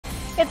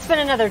It's been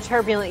another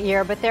turbulent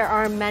year, but there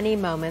are many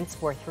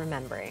moments worth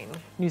remembering.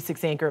 News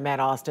 6 anchor Matt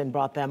Austin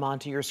brought them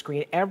onto your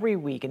screen every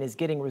week in his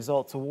Getting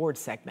Results Awards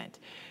segment.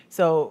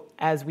 So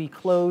as we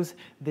close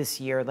this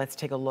year, let's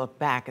take a look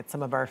back at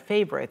some of our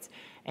favorites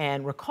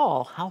and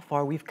recall how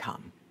far we've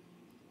come.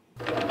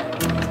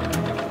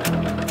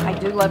 I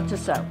do love to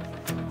sew.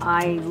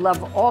 I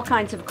love all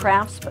kinds of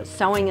crafts, but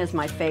sewing is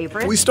my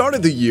favorite. We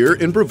started the year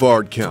in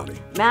Brevard County,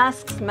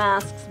 Masks,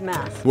 masks,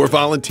 masks. where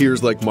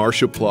volunteers like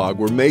Marcia Plog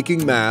were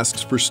making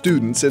masks for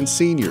students and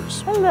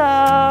seniors.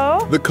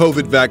 Hello. The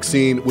COVID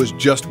vaccine was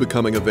just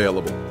becoming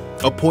available.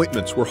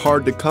 Appointments were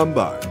hard to come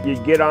by.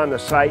 You'd get on the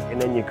site and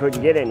then you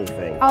couldn't get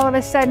anything. All of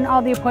a sudden,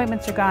 all the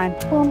appointments are gone.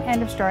 Boom,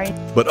 end of story.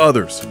 But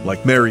others,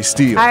 like Mary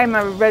Steele, I'm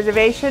a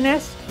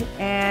reservationist,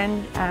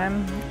 and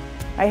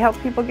I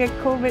help people get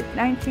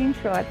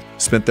COVID-19 shots.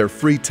 spent their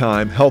free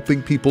time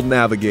helping people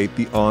navigate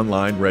the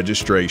online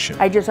registration.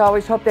 I just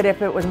always hoped that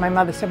if it was my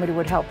mother, somebody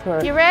would help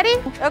her. You ready?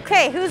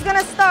 Okay, who's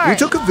gonna start? We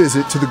took a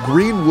visit to the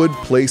Greenwood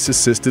Place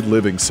Assisted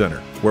Living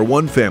Center, where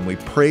one family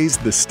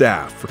praised the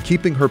staff for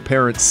keeping her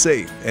parents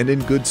safe and in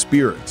good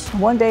spirits.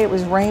 One day it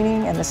was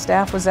raining and the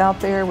staff was out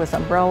there with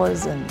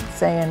umbrellas and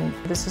saying,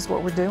 this is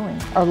what we're doing.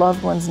 Our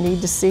loved ones need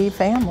to see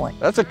family.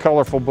 That's a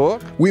colorful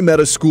book. We met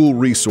a school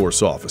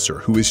resource officer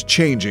who is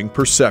changing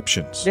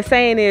perceptions. The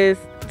saying is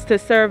to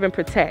serve and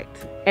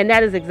protect, and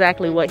that is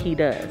exactly what he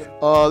does.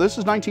 This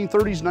is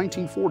 1930s,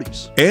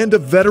 1940s. And a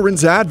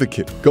veterans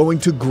advocate going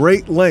to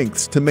great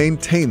lengths to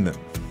maintain them.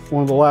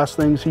 One of the last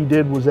things he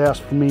did was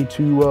ask for me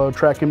to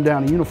track him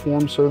down a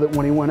uniform so that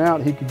when he went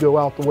out, he could go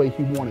out the way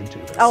he wanted to.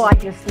 Oh, I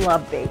just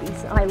love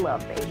babies. I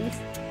love babies.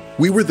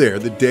 We were there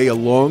the day a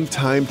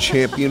longtime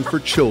champion for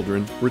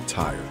children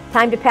retired.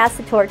 Time to pass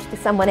the torch to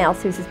someone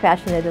else who's as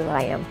passionate as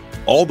I am.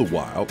 All the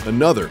while,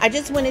 another I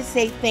just want to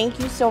say thank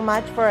you so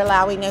much for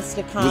allowing us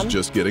to come. was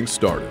just getting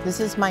started.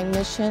 This is my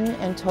mission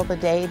until the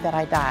day that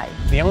I die.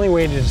 The only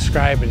way to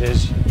describe it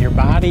is your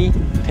body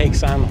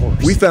takes on the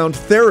horse. We found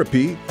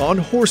therapy on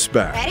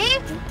horseback.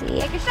 Ready?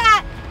 Take a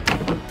shot.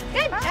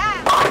 Good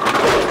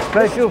job.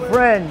 Special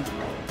friend,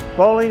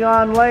 bowling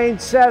on lane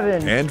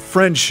 7. And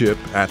friendship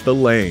at the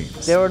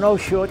lanes. There are no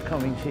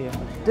shortcomings here.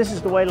 This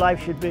is the way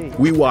life should be.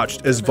 We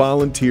watched as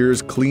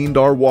volunteers cleaned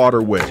our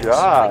waterways.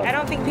 I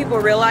don't think people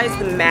realize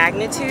the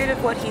magnitude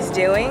of what he's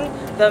doing,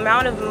 the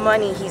amount of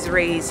money he's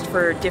raised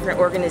for different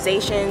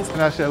organizations.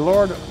 And I said,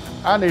 Lord,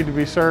 I need to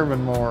be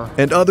serving more.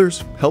 And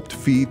others helped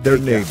feed their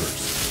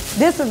neighbors.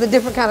 This is a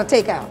different kind of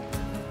takeout.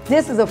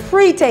 This is a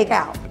free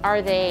takeout.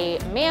 Are they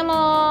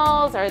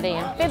mammals? Are they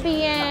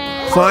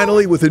amphibians?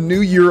 Finally, with a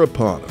new year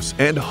upon us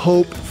and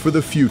hope for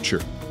the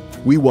future,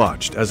 we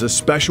watched as a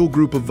special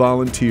group of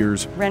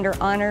volunteers Render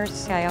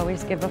honors. I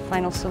always give a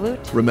final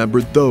salute.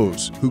 remembered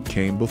those who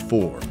came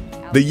before.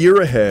 The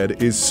year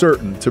ahead is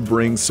certain to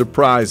bring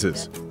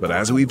surprises, but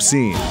as we've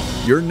seen,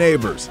 your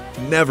neighbors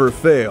never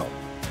fail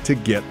to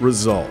get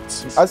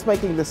results. Us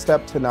making the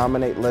step to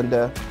nominate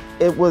Linda,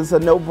 it was a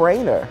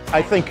no-brainer.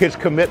 I think his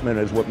commitment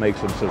is what makes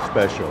him so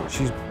special.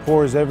 She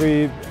pours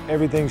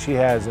everything she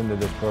has into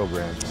this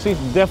program. She's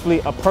definitely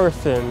a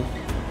person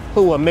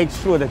who will make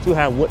sure that you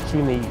have what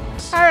you need.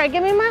 All right,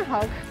 give me my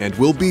hug. And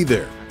we'll be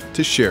there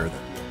to share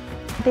them.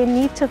 They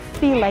need to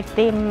feel like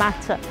they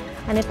matter.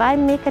 And if I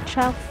make a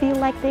child feel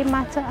like they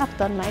matter, I've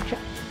done my job.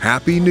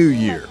 Happy New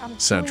Year,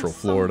 Central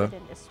Florida.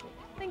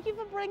 Thank you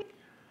for bringing.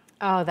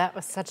 Oh, that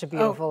was such a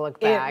beautiful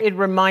look back. It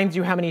reminds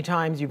you how many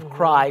times you've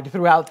cried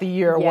throughout the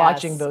year Yes.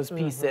 watching those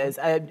pieces.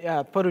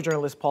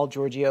 Photojournalist Paul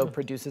Giorgio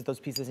produces those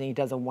pieces, and he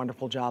does a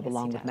wonderful job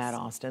along with Matt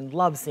Austin.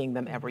 Love seeing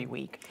them every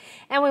week.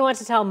 And we want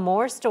to tell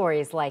more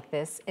stories like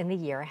this in the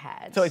year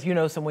ahead. So if you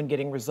know someone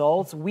getting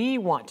results, we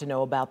want to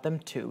know about them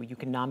too. You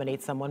can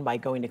nominate someone by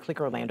going to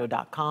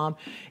clickorlando.com.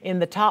 In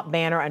the top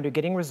banner under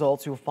Getting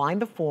Results, you'll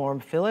find the form,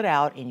 fill it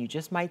out, and you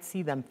just might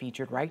see them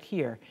featured right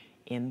here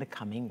in the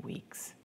coming weeks.